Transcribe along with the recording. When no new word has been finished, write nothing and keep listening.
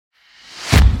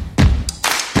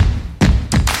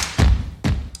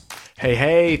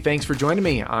Hey, thanks for joining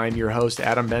me. I'm your host,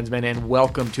 Adam Bensman, and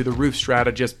welcome to the Roof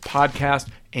Strategist podcast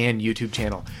and YouTube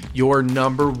channel, your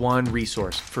number one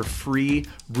resource for free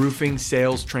roofing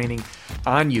sales training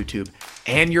on YouTube,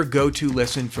 and your go-to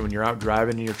listen for when you're out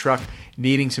driving in your truck,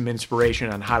 needing some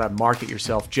inspiration on how to market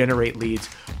yourself, generate leads,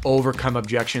 overcome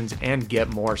objections, and get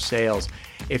more sales.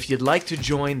 If you'd like to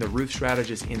join the Roof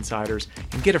Strategist Insiders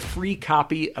and get a free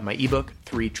copy of my ebook,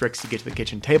 3 Tricks to Get to the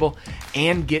Kitchen Table,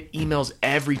 and get emails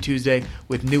every Tuesday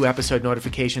with new episode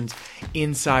notifications,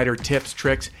 insider tips,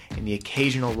 tricks, and the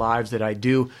occasional lives that I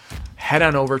do, head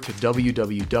on over to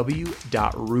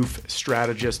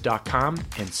www.roofstrategist.com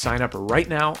and sign up right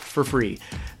now for free.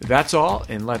 That's all,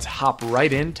 and let's hop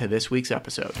right into this week's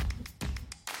episode.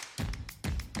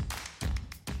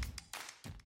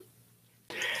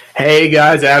 Hey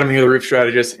guys, Adam here, the Roof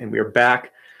Strategist, and we are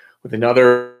back with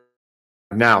another.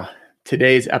 Now,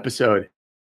 today's episode,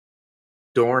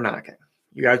 door knocking.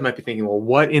 You guys might be thinking, well,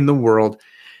 what in the world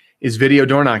is video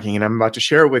door knocking? And I'm about to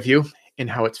share it with you and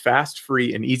how it's fast,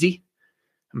 free, and easy.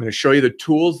 I'm going to show you the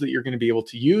tools that you're going to be able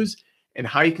to use and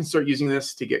how you can start using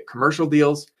this to get commercial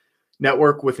deals,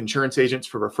 network with insurance agents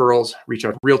for referrals, reach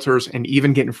out to realtors, and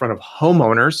even get in front of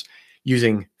homeowners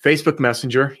using Facebook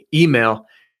Messenger, email.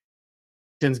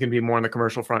 Is going to be more on the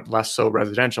commercial front, less so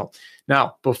residential.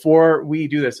 Now, before we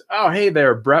do this, hey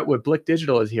there, Brett with Blick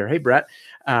Digital is here. Hey, Brett.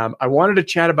 I wanted to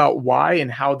chat about why and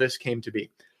how this came to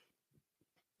be.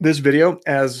 This video,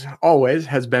 as always,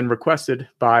 has been requested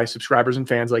by subscribers and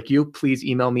fans like you. Please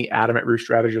email me,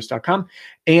 adam@roofstrategist.com.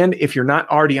 And if you're not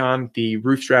already on the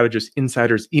Roof Strategist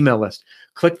Insiders email list,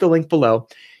 click the link below.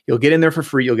 You'll get in there for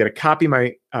free. You'll get a copy of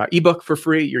my ebook for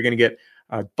free. You're going to get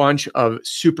a bunch of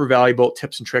super valuable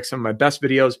tips and tricks, some of my best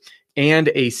videos,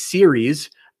 and a series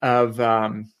of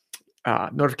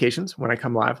notifications when I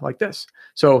come live like this.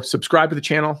 So subscribe to the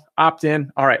channel, opt in.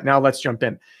 All right, now let's jump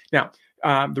in. Now,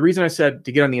 the reason I said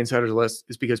to get on the insiders list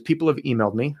is because people have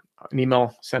emailed me, an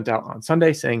email sent out on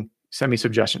Sunday saying, send me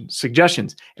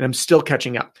suggestions, and I'm still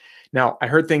catching up. Now, I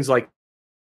heard things like,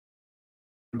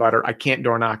 butter, I can't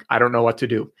door knock. I don't know what to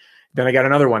do. Then I got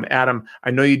another one. Adam,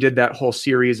 I know you did that whole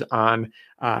series on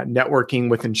networking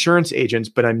with insurance agents,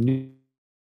 but I'm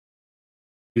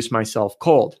myself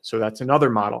cold. So that's another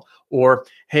model. Or,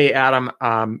 hey, Adam,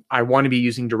 I want to be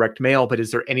using direct mail, but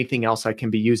is there anything else I can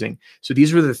be using? So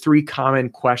these were the 3 common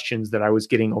questions that I was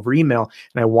getting over email.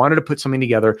 And I wanted to put something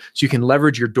together so you can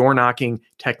leverage your door knocking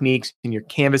techniques and your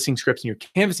canvassing scripts and your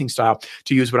canvassing style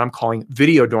to use what I'm calling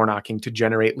video door knocking to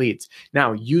generate leads.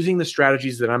 Now, using the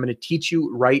strategies that I'm going to teach you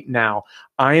right now,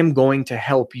 I am going to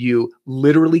help you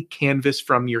literally canvas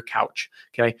from your couch,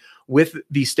 okay? With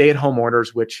the stay-at-home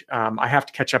orders, which I have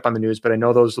to catch up on the news, but I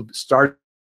know those will start.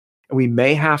 We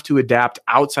may have to adapt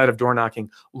outside of door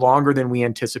knocking longer than we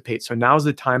anticipate. So now's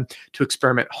the time to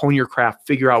experiment, hone your craft,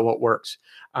 figure out what works.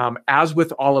 As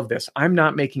with all of this, I'm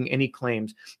not making any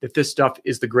claims that this stuff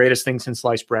is the greatest thing since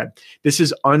sliced bread. This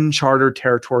is uncharted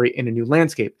territory in a new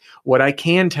landscape. What I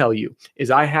can tell you is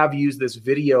I have used this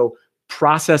video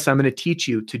process I'm going to teach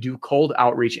you to do cold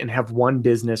outreach and have one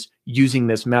business using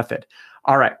this method.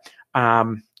 All right.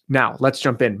 Now let's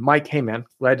jump in. Mike, hey man,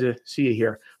 glad to see you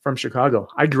here from Chicago.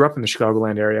 I grew up in the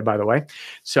Chicagoland area, by the way.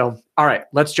 So, all right,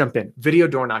 let's jump in. Video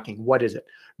door knocking. What is it?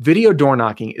 Video door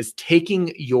knocking is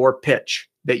taking your pitch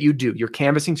that you do, your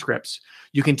canvassing scripts.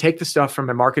 You can take the stuff from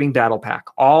a marketing battle pack,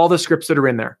 all the scripts that are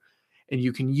in there, and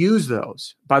you can use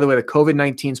those. By the way, the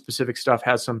COVID-19 specific stuff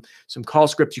has some call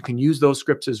scripts. You can use those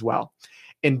scripts as well.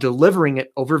 And delivering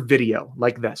it over video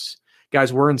like this.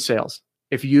 Guys, we're in sales.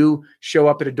 If you show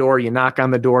up at a door, you knock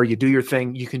on the door, you do your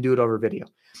thing, you can do it over video,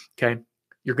 okay?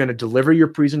 You're going to deliver your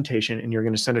presentation and you're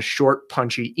going to send a short,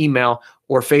 punchy email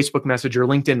or Facebook message or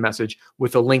LinkedIn message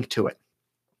with a link to it,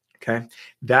 okay?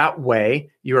 That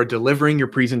way, you are delivering your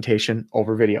presentation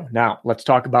over video. Now, let's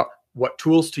talk about what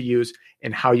tools to use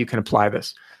and how you can apply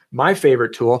this. My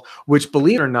favorite tool, which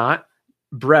believe it or not,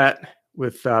 Brett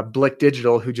with Blick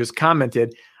Digital, who just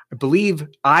commented, I believe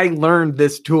I learned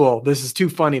this tool. This is too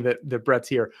funny that Brett's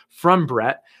here from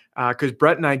Brett, because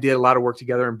Brett and I did a lot of work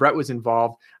together, and Brett was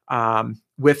involved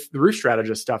with the Roof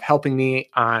Strategist stuff, helping me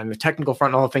on the technical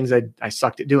front and all the things I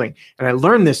sucked at doing. And I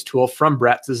learned this tool from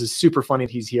Brett. So this is super funny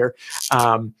that he's here.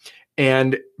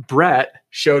 And Brett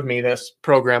showed me this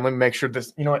program. Let me make sure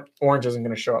this, you know what? Orange isn't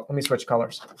going to show up. Let me switch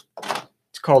colors.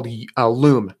 It's called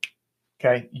Loom.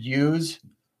 Okay. Use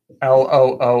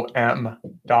LOOM.com.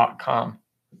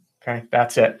 Okay,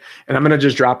 that's it. And I'm going to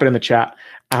just drop it in the chat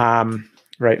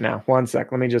right now. One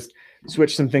sec. Let me just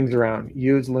switch some things around.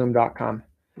 Use loom.com.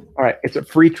 All right, it's a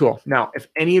free tool. Now, if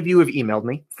any of you have emailed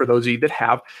me, for those of you that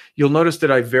have, you'll notice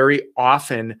that I very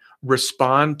often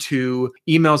respond to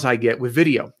emails I get with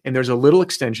video. And there's a little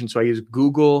extension. So I use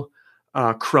Google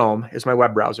Chrome as my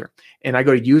web browser. And I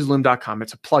go to useloom.com.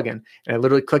 It's a plugin. And I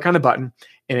literally click on the button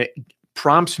and it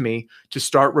prompts me to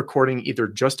start recording either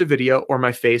just a video or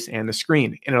my face and the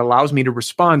screen. And it allows me to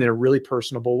respond in a really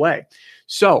personable way.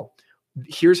 So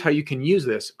here's how you can use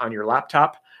this on your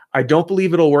laptop. I don't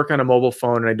believe it'll work on a mobile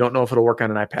phone, and I don't know if it'll work on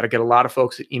an iPad. I get a lot of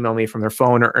folks that email me from their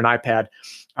phone or an iPad.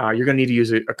 You're going to need to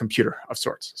use a computer of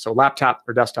sorts. So laptop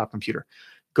or desktop computer.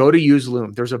 Go to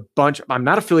UseLoom. There's a bunch. I'm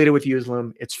not affiliated with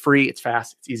UseLoom. It's free. It's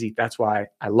fast. It's easy. That's why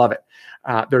I love it.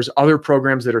 There's other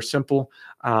programs that are simple,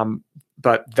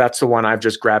 but that's the one I've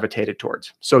just gravitated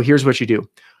towards. So here's what you do.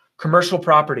 Commercial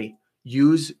property.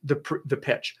 Use the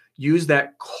pitch. Use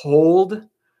that cold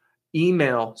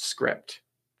email script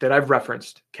that I've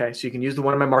referenced. Okay. So you can use the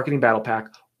one in my marketing battle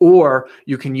pack, or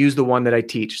you can use the one that I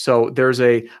teach. So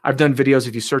I've done videos.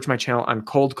 If you search my channel on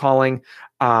cold calling,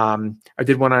 I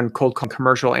did one on cold call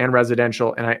commercial and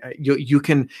residential. And you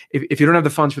can, if you don't have the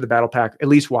funds for the battle pack, at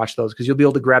least watch those, because you'll be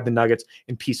able to grab the nuggets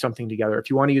and piece something together. If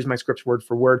you want to use my scripts word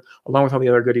for word, along with all the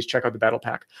other goodies, check out the battle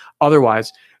pack.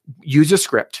 Otherwise, use a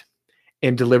script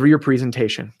and deliver your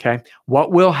presentation. Okay.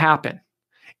 What will happen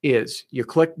is you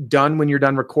click done when you're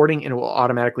done recording, and it will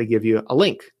automatically give you a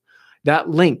link. That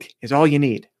link is all you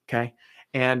need, okay?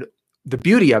 And the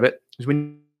beauty of it is when you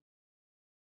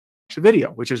watch the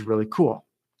video, which is really cool.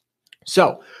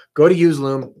 So go to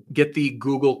UseLoom, get the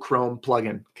Google Chrome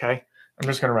plugin, okay? I'm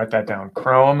just gonna write that down,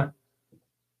 Chrome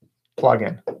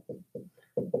plugin.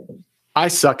 I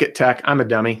suck at tech, I'm a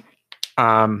dummy.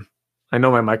 I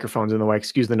know my microphone's in the way,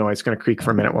 excuse the noise, it's gonna creak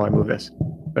for a minute while I move this.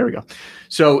 There we go.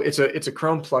 So it's a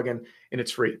Chrome plugin and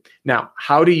it's free. Now,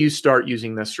 how do you start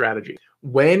using this strategy?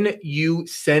 When you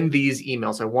send these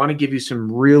emails, I want to give you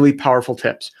some really powerful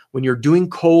tips. When you're doing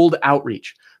cold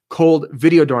outreach, cold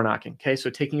video door knocking, okay? So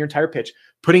taking your entire pitch,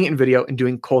 putting it in video and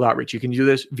doing cold outreach. You can do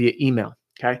this via email,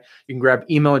 okay? You can grab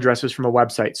email addresses from a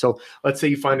website. So let's say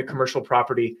you find a commercial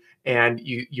property and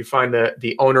you find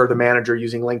the owner or the manager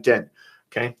using LinkedIn,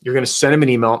 okay? You're going to send them an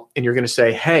email and you're going to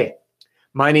say, hey,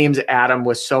 my name's Adam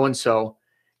with so-and-so,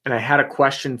 and I had a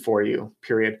question for you,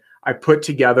 period. I put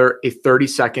together a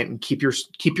 30-second, and keep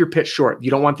your pitch short.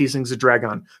 You don't want these things to drag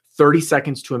on. 30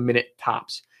 seconds to a minute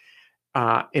tops.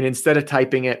 And instead of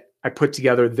typing it, I put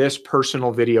together this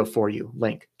personal video for you,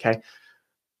 link, okay?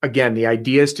 Again, the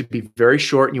idea is to be very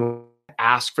short, and you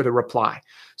ask for the reply.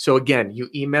 So again, you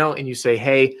email and you say,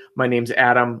 hey, my name's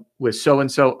Adam with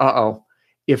so-and-so. Uh-oh.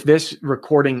 If this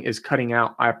recording is cutting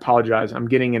out, I apologize. I'm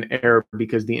getting an error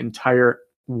because the entire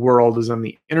world is on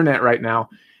the internet right now,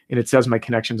 and it says my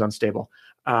connection's unstable.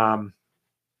 All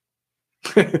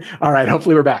right,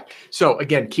 hopefully we're back. So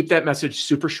again, keep that message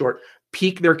super short.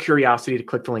 Pique their curiosity to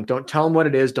click the link. Don't tell them what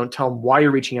it is. Don't tell them why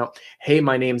you're reaching out. Hey,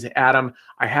 my name's Adam.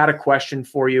 I had a question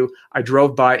for you. I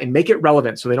drove by, and make it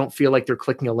relevant so they don't feel like they're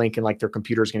clicking a link and like their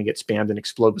computer is going to get spammed and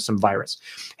explode with some virus.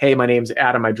 Hey, my name's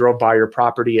Adam. I drove by your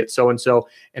property at so-and-so,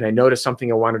 and I noticed something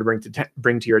I wanted to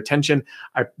bring to your attention.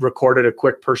 I recorded a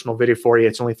quick personal video for you.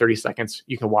 It's only 30 seconds.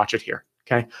 You can watch it here,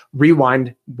 okay?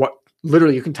 Rewind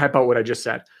literally you can type out what I just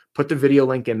said. Put the video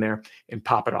link in there and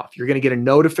pop it off. You're going to get a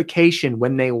notification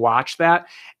when they watch that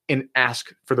and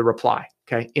ask for the reply,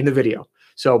 okay, in the video.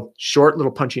 So short,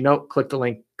 little punchy note, click the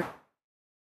link.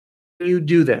 You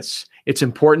do this. It's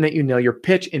important that you nail your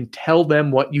pitch and tell them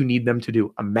what you need them to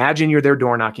do. Imagine you're there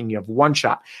door knocking. You have one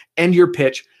shot. End your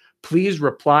pitch. Please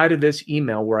reply to this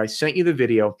email where I sent you the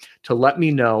video to let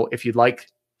me know if you'd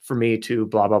like for me to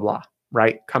blah, blah, blah,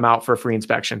 right? Come out for a free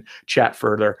inspection, chat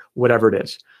further, whatever it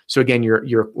is. So again,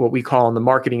 your what we call in the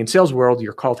marketing and sales world,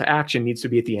 your call to action needs to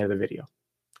be at the end of the video.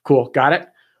 Cool. Got it?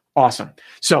 Awesome.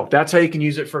 So that's how you can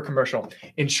use it for commercial.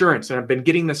 Insurance, and I've been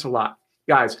getting this a lot.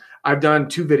 Guys, I've done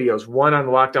 2 videos, one on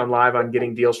LockDown Live on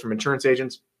getting deals from insurance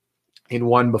agents, and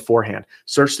one beforehand.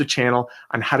 Search the channel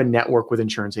on how to network with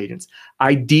insurance agents.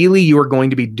 Ideally, you are going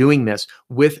to be doing this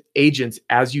with agents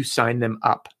as you sign them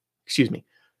up. Excuse me,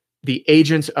 the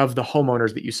agents of the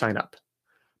homeowners that you sign up.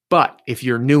 But if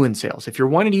you're new in sales, if you're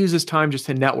wanting to use this time just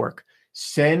to network,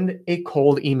 send a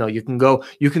cold email. You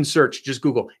can search, just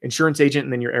Google insurance agent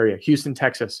and then your area, Houston,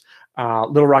 Texas,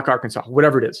 Little Rock, Arkansas,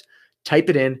 whatever it is. Type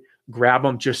it in, grab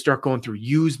them, just start going through.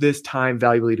 Use this time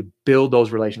valuably to build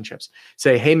those relationships.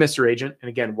 Say, hey, Mr. Agent. And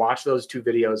again, watch those 2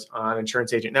 videos on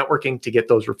insurance agent networking to get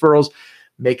those referrals.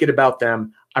 Make it about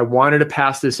them. I wanted to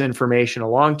pass this information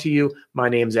along to you. My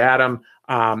name's Adam.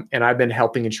 and I've been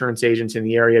helping insurance agents in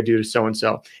the area due to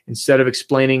so-and-so. Instead of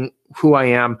explaining who I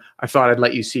am, I thought I'd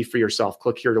let you see for yourself.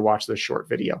 Click here to watch this short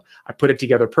video. I put it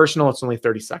together personal. It's only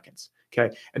 30 seconds.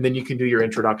 Okay. And then you can do your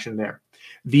introduction there.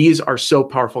 These are so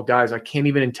powerful, guys. I can't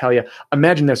even tell you.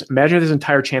 Imagine this. Imagine this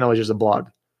entire channel is just a blog.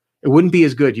 It wouldn't be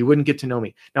as good. You wouldn't get to know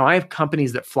me. Now, I have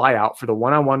companies that fly out for the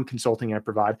one-on-one consulting I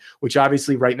provide, which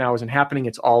obviously right now isn't happening.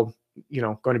 It's all,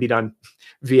 going to be done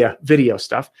via video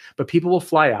stuff. But people will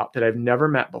fly out that I've never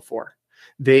met before.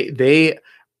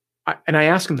 And I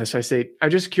ask them this. I say,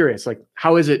 I'm just curious, like,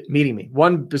 how is it meeting me?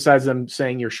 One, besides them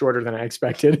saying you're shorter than I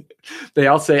expected, they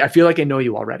all say, I feel like I know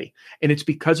you already. And it's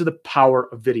because of the power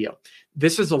of video.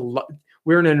 This is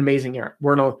we're in an amazing era.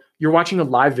 You're watching a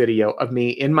live video of me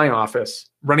in my office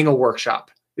running a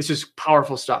workshop. This is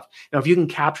powerful stuff. Now, if you can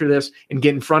capture this and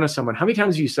get in front of someone, how many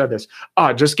times have you said this?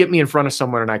 Just get me in front of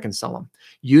someone and I can sell them.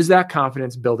 Use that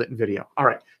confidence, build it in video. All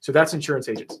right. So that's insurance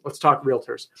agents. Let's talk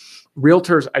realtors.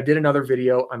 Realtors, I did another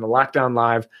video on the LockDown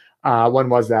Live. When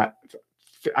was that?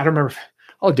 I don't remember.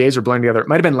 All days are blending together. It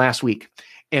might have been last week.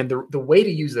 And the way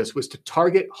to use this was to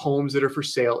target homes that are for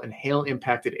sale in hail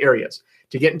impacted areas,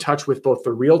 to get in touch with both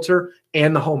the realtor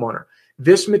and the homeowner.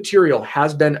 This material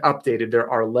has been updated. There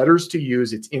are letters to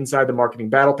use. It's inside the marketing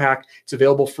battle pack. It's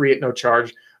available free at no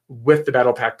charge with the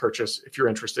battle pack purchase. If you're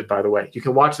interested, by the way, you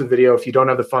can watch the video. If you don't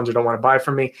have the funds or don't want to buy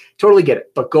from me, totally get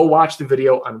it. But go watch the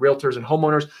video on realtors and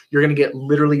homeowners. You're going to get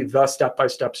literally the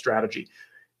step-by-step strategy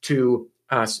to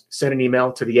send an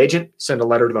email to the agent, send a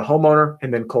letter to the homeowner,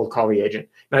 and then cold call the agent.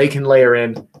 Now you can layer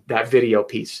in that video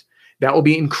piece. That will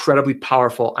be incredibly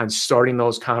powerful on starting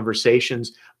those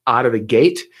conversations out of the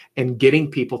gate and getting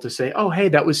people to say, oh, hey,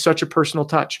 that was such a personal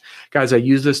touch. Guys, I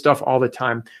use this stuff all the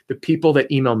time. The people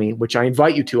that email me, which I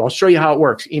invite you to, I'll show you how it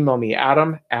works. Email me,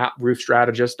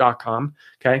 adam@roofstrategist.com.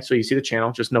 Okay, so you see the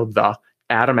channel, just know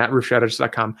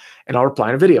adam@roofstrategist.com, and I'll reply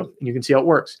in a video, and you can see how it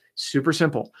works. Super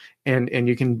simple, and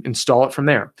you can install it from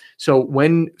there. So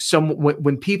when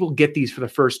people get these for the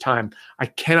first time, I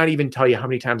cannot even tell you how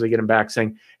many times I get them back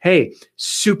saying, hey,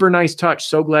 super nice touch.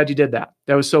 So glad you did that.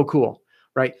 That was so cool.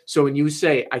 Right. So when you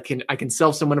say I can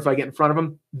sell someone if I get in front of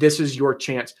them, this is your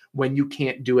chance when you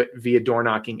can't do it via door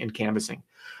knocking and canvassing.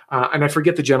 And I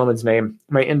forget the gentleman's name.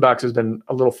 My inbox has been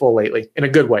a little full lately in a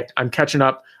good way. I'm catching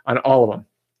up on all of them.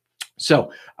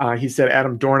 So he said,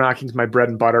 Adam, door knocking is my bread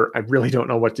and butter. I really don't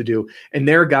know what to do. And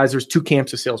there, guys, there's two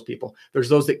camps of salespeople. There's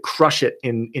those that crush it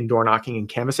in door knocking and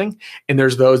canvassing. And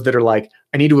there's those that are like,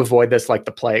 I need to avoid this like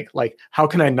the plague. Like, how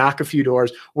can I knock a few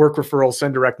doors, work referrals,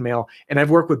 send direct mail? And I've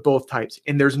worked with both types,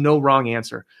 and there's no wrong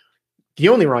answer. The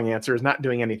only wrong answer is not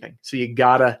doing anything. So you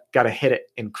gotta hit it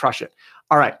and crush it.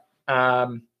 All right.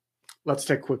 Let's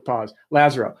take a quick pause.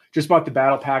 Lazaro just bought the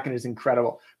battle pack and is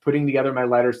incredible. Putting together my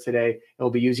letters today. He'll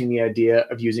be using the idea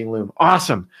of using Loom.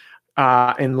 Awesome.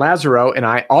 And Lazaro and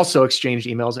I also exchanged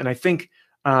emails. And I think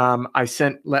I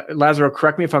sent Lazaro,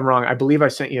 correct me if I'm wrong. I believe I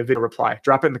sent you a video reply.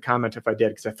 Drop it in the comment if I did,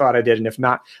 because I thought I did. And if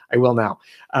not, I will now.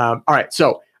 All right.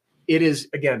 So it is,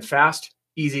 again, fast,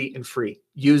 easy, and free.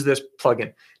 Use this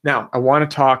plugin. Now, I want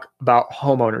to talk about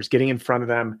homeowners, getting in front of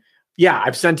them. Yeah,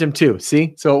 I've sent him too.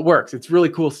 See, so it works. It's really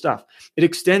cool stuff. It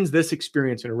extends this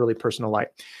experience in a really personal light.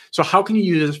 So how can you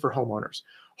use this for homeowners?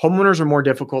 Homeowners are more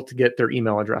difficult to get their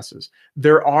email addresses.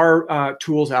 There are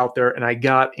tools out there, and I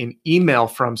got an email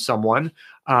from someone.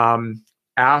 I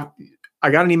got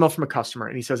an email from a customer,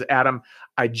 and he says, Adam,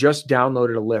 I just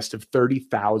downloaded a list of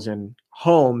 30,000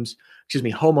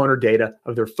 homeowner data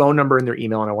of their phone number and their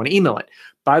email, and I want to email it.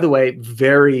 By the way,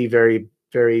 very, very,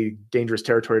 very dangerous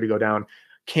territory to go down.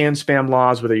 Can spam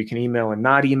laws, whether you can email and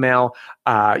not email.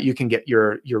 You can get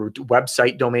your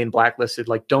website domain blacklisted.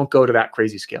 Like, don't go to that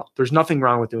crazy scale. There's nothing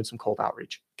wrong with doing some cold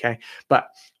outreach. Okay. But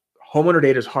homeowner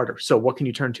data is harder. So what can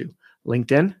you turn to?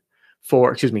 LinkedIn.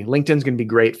 LinkedIn's going to be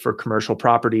great for commercial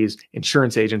properties,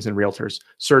 insurance agents, and realtors.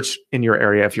 Search in your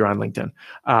area if you're on LinkedIn.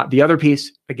 The other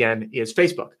piece, again, is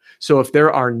Facebook. So if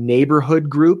there are neighborhood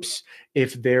groups,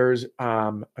 if there's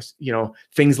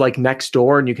things like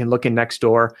Nextdoor, and you can look in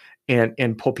Nextdoor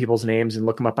and pull people's names and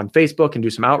look them up on Facebook and do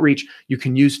some outreach, you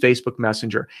can use Facebook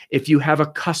Messenger. If you have a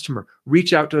customer,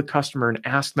 reach out to the customer and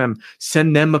ask them,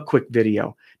 send them a quick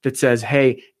video that says,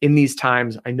 hey, in these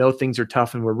times, I know things are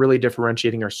tough and we're really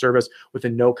differentiating our service with a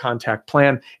no contact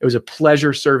plan. It was a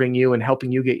pleasure serving you and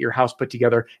helping you get your house put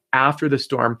together after the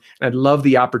storm. And I'd love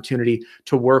the opportunity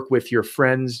to work with your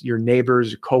friends, your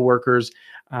neighbors, your coworkers,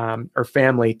 or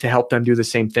family to help them do the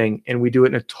same thing. And we do it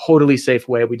in a totally safe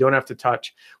way. We don't have to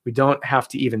touch. We don't have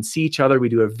to even see each other. We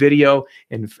do a video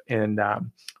and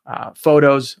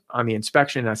photos on the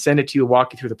inspection. And I send it to you,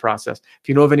 walk you through the process. If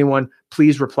you know of anyone,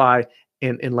 please reply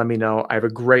and let me know. I have a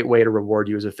great way to reward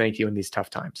you as a thank you in these tough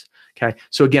times. Okay.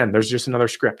 So again, there's just another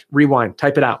script. Rewind,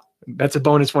 type it out. That's a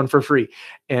bonus one for free.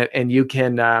 And you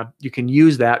can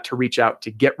use that to reach out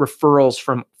to get referrals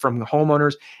from the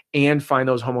homeowners and find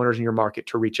those homeowners in your market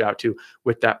to reach out to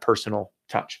with that personal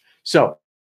touch. So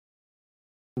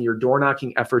your door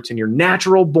knocking efforts and your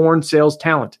natural born sales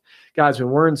talent. Guys, when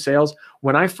we're in sales,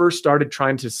 when I first started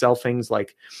trying to sell things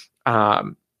like,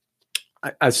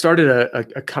 I started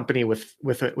a company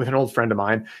with an old friend of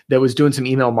mine that was doing some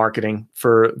email marketing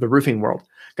for the roofing world.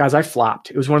 Guys, I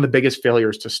flopped. It was one of the biggest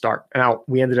failures to start. Now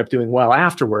we ended up doing well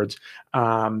afterwards.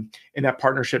 And that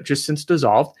partnership just since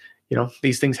dissolved. You know,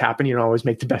 these things happen. You don't always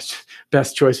make the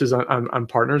best choices on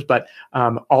partners, but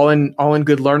all in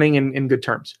good learning and in good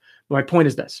terms. My point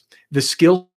is this: the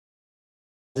skill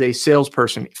as a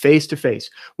salesperson, face to face,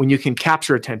 when you can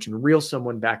capture attention, reel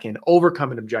someone back in,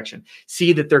 overcome an objection,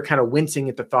 see that they're kind of wincing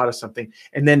at the thought of something,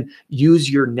 and then use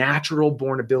your natural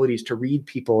born abilities to read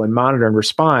people and monitor and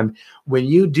respond. When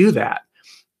you do that,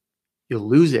 you'll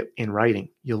lose it in writing.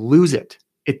 You'll lose it.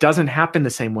 It doesn't happen the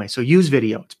same way. So use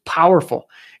video. It's powerful.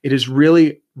 It is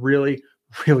really, really,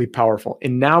 really powerful.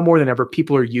 And now more than ever,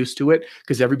 people are used to it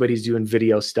because everybody's doing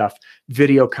video stuff,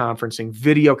 video conferencing,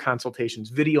 video consultations,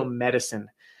 video medicine,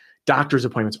 doctor's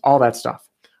appointments, all that stuff.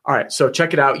 All right. So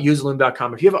check it out. Use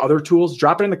loom.com. If you have other tools,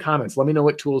 drop it in the comments. Let me know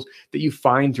what tools that you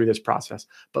find through this process,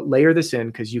 but layer this in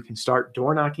because you can start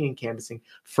door knocking and canvassing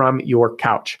from your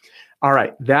couch. All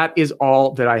right. That is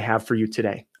all that I have for you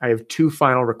today. I have 2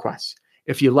 final requests.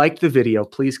 If you liked the video,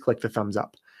 please click the thumbs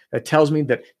up. That tells me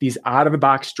that these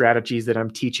out-of-the-box strategies that I'm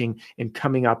teaching and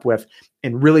coming up with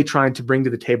and really trying to bring to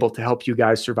the table to help you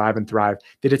guys survive and thrive,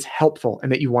 that it's helpful and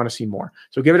that you want to see more.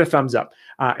 So give it a thumbs up.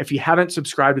 If you haven't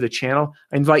subscribed to the channel,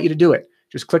 I invite you to do it.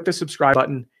 Just click the subscribe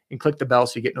button and click the bell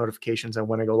so you get notifications on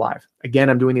when I go live. Again,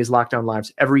 I'm doing these LockDown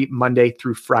lives every Monday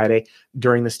through Friday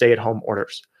during the stay-at-home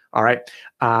orders. All right.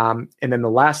 And then the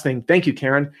last thing, thank you,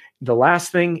 Karen. The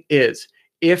last thing is,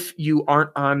 if you aren't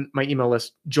on my email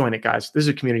list, join it, guys. This is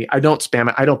a community. I don't spam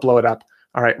it. I don't blow it up.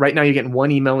 All right. Right now, you're getting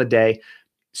 1 email a day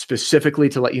specifically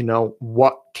to let you know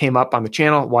what came up on the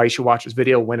channel, why you should watch this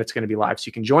video, when it's going to be live. So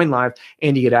you can join live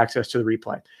and you get access to the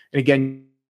replay. And again,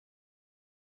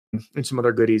 and some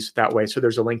other goodies that way. So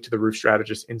there's a link to the Roof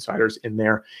Strategist Insiders in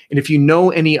there. And if you know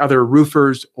any other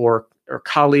roofers or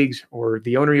colleagues or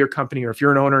the owner of your company, or if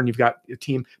you're an owner and you've got a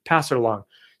team, pass it along.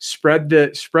 Spread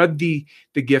the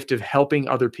gift of helping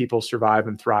other people survive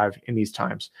and thrive in these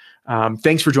times.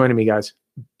 Thanks for joining me, guys.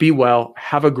 Be well.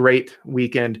 Have a great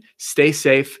weekend. Stay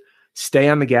safe. Stay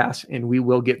on the gas, and we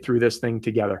will get through this thing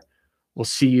together. We'll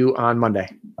see you on Monday.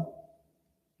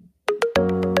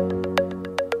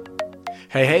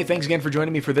 Hey, thanks again for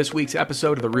joining me for this week's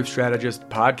episode of the Roof Strategist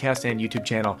podcast and YouTube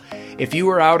channel. If you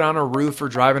are out on a roof or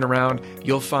driving around,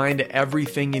 you'll find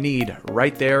everything you need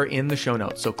right there in the show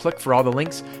notes. So click for all the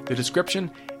links, the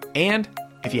description, and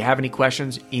if you have any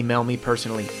questions, email me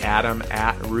personally,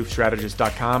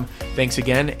 adam@roofstrategist.com. Thanks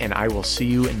again, and I will see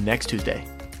you next Tuesday.